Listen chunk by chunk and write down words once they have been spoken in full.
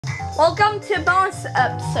Welcome to bonus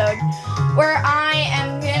episode where I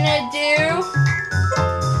am gonna do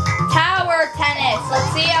tower tennis.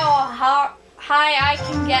 Let's see how high I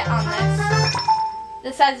can get on this.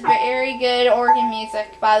 This has very good organ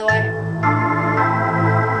music, by the way.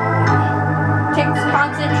 Takes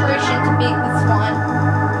concentration to beat this one.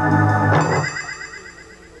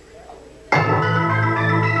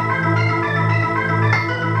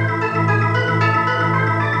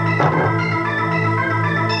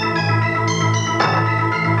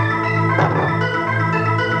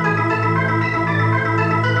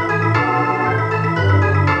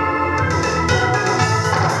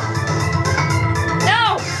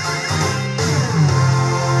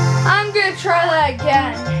 Try that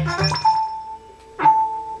again,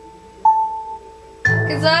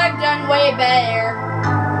 because I've done way better.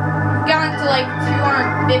 I've gotten to like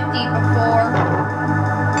 250 before.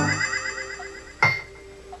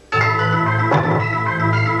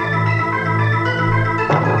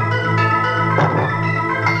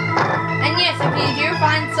 And yes, if you do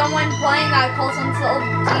find someone playing that calls themselves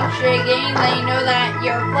DJ Game, then you know that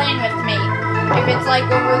you're playing with me. If it's like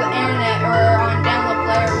over the internet or on download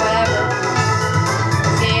play or whatever.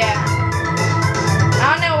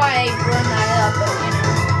 I don't know why I burned that up, but you know.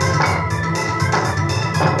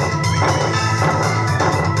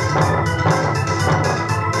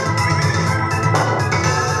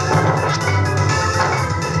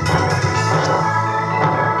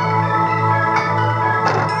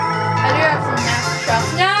 I do have some master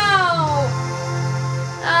shots. No!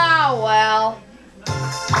 Oh well.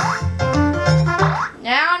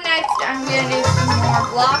 Now next I'm gonna do some more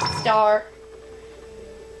Block Star.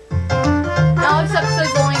 Now this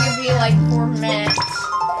episode's only going to be like 4 minutes.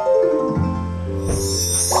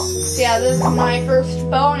 So yeah, this is my first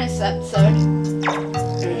bonus episode.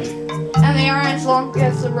 And they aren't as long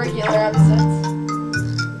as the regular episodes.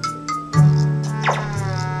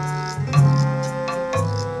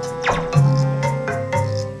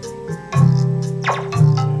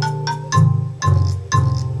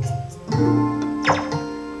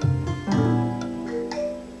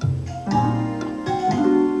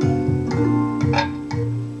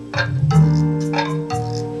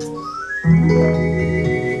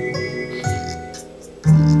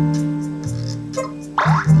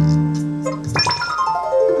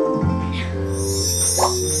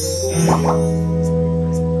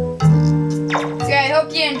 So I hope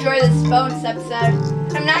you enjoy this bonus episode.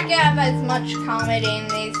 I'm not gonna have as much comedy in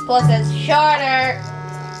these, plus it's shorter.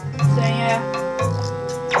 So yeah.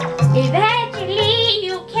 Eventually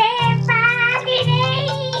you can find an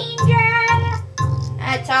angel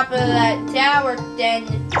at top of that tower thing.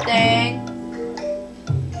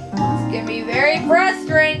 It's gonna be very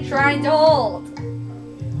frustrating trying to hold.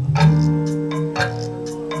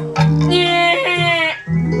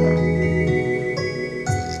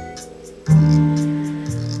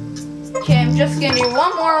 Okay, I'm just gonna do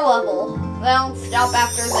one more level. Then I'll stop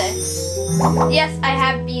after this. Yes, I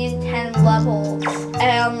have been 10 levels.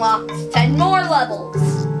 I unlocked 10 more levels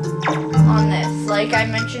on this, like I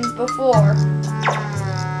mentioned before.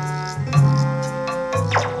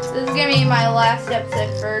 This is gonna be my last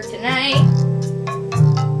episode for tonight.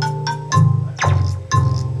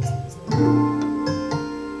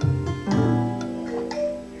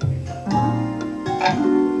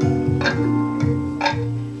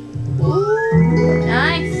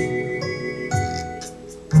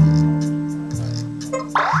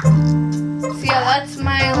 That's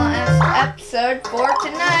my last episode for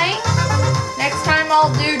tonight. Next time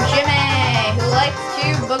I'll do Jimmy, who likes to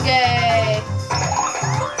boogie.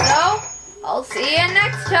 So, I'll see you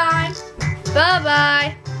next time.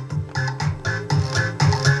 Bye-bye.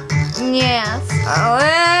 Yes.